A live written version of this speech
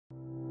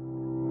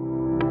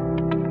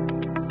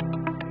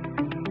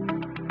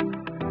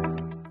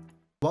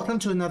Welcome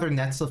to another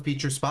Nexla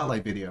Feature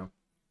Spotlight video.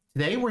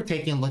 Today we're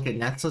taking a look at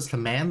Nexla's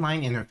Command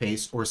Line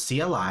Interface, or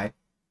CLI,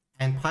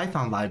 and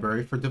Python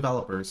library for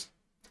developers.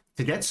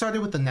 To get started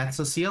with the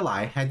Nexla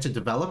CLI, head to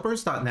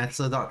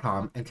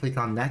developers.nexla.com and click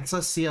on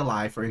Nexla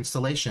CLI for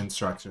installation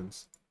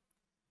instructions.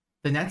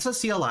 The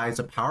Nexla CLI is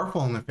a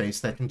powerful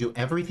interface that can do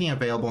everything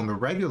available in the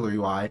regular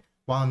UI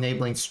while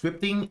enabling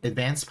scripting,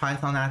 advanced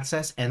Python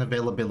access, and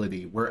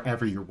availability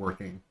wherever you're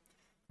working.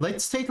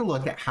 Let's take a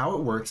look at how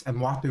it works and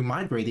walk through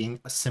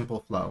migrating a simple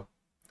flow.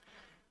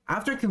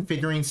 After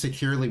configuring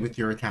securely with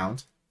your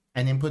account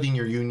and inputting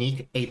your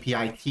unique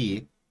API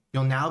key,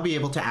 you'll now be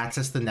able to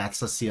access the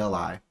Nexla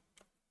CLI.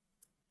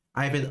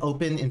 I have it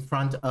open in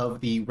front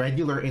of the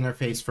regular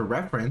interface for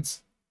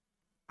reference.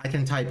 I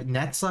can type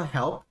Nexla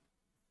help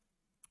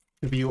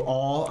to view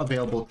all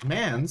available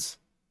commands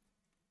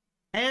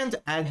and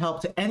add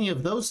help to any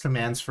of those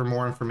commands for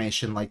more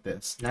information like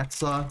this.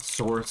 Nexla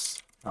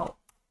source help.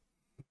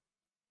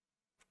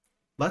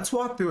 Let's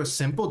walk through a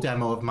simple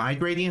demo of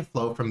migrating a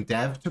flow from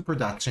dev to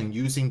production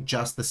using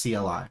just the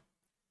CLI.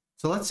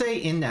 So let's say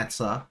in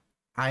Nexla,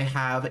 I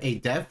have a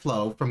dev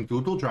flow from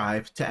Google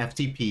Drive to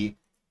FTP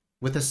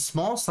with a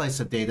small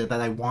slice of data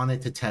that I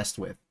wanted to test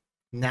with.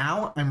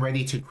 Now I'm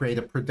ready to create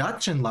a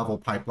production level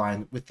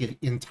pipeline with the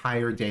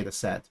entire data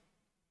set.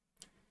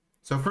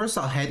 So first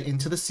I'll head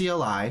into the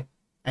CLI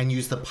and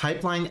use the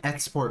pipeline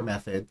export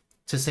method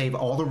to save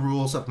all the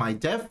rules of my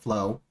dev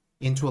flow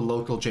into a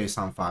local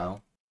JSON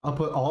file. I'll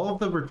put all of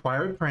the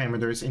required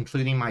parameters,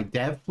 including my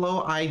dev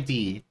flow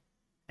ID,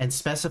 and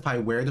specify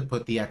where to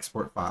put the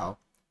export file.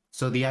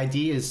 So the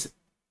ID is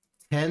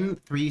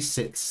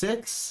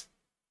 10366.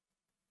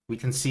 We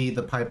can see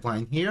the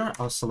pipeline here.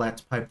 I'll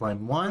select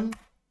pipeline 1,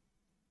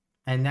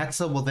 and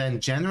Nexla will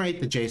then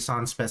generate the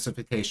JSON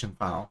specification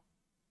file.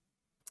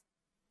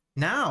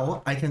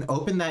 Now I can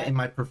open that in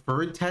my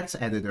preferred text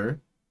editor,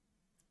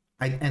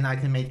 and I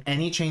can make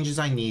any changes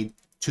I need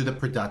to the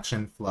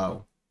production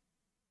flow.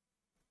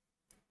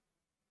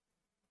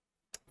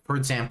 For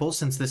example,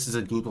 since this is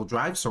a Google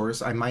Drive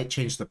source, I might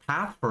change the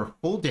path for a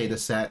full data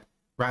set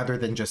rather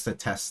than just a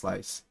test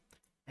slice.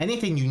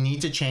 Anything you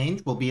need to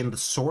change will be in the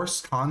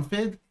source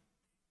config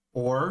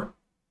or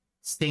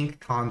sync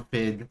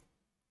config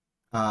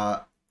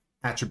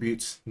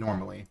attributes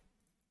normally.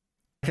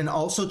 I can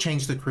also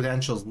change the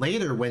credentials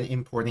later when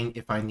importing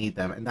if I need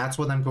them, and that's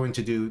what I'm going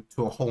to do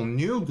to a whole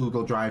new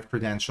Google Drive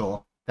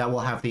credential that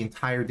will have the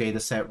entire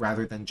data set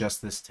rather than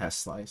just this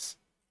test slice.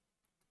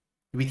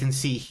 We can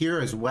see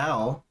here as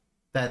well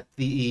that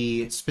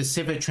the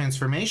specific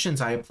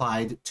transformations I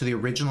applied to the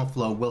original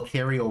flow will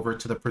carry over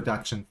to the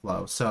production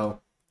flow. So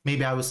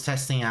maybe I was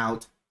testing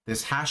out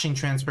this hashing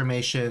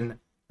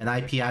transformation, an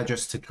IP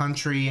address to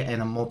country,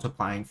 and a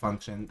multiplying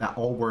function that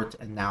all worked,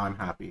 and now I'm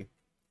happy.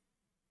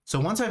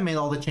 So once I've made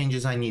all the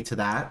changes I need to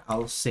that,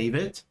 I'll save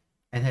it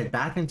and head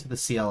back into the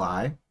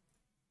CLI.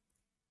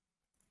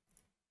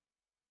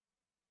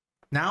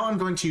 Now I'm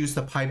going to use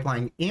the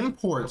pipeline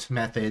import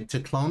method to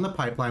clone the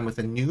pipeline with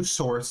a new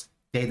source,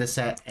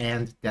 dataset,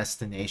 and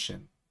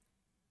destination.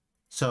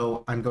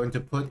 So I'm going to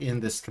put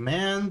in this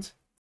command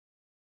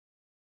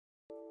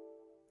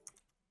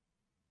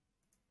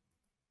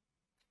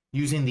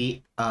using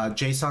the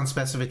JSON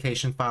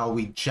specification file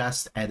we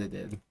just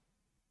edited.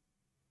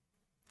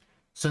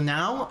 So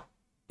now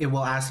it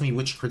will ask me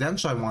which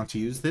credential I want to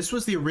use. This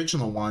was the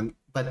original one,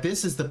 but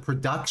this is the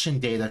production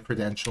data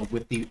credential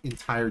with the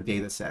entire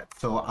data set.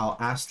 So I'll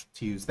ask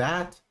to use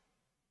that.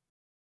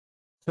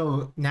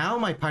 So now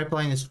my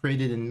pipeline is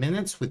created in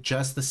minutes with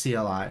just the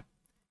CLI.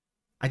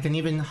 I can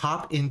even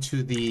hop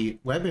into the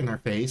web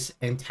interface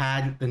and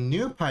tag the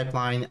new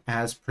pipeline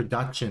as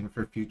production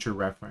for future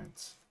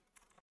reference.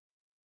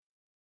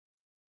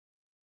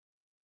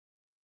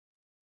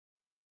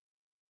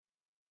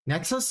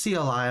 Nexla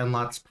CLI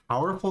unlocks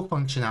powerful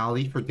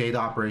functionality for data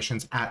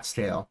operations at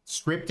scale.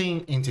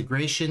 Scripting,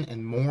 integration,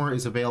 and more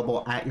is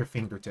available at your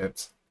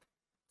fingertips.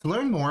 To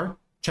learn more,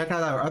 check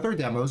out our other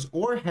demos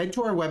or head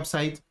to our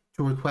website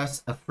to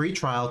request a free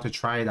trial to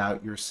try it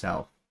out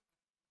yourself.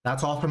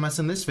 That's all from us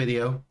in this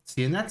video.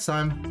 See you next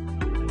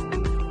time.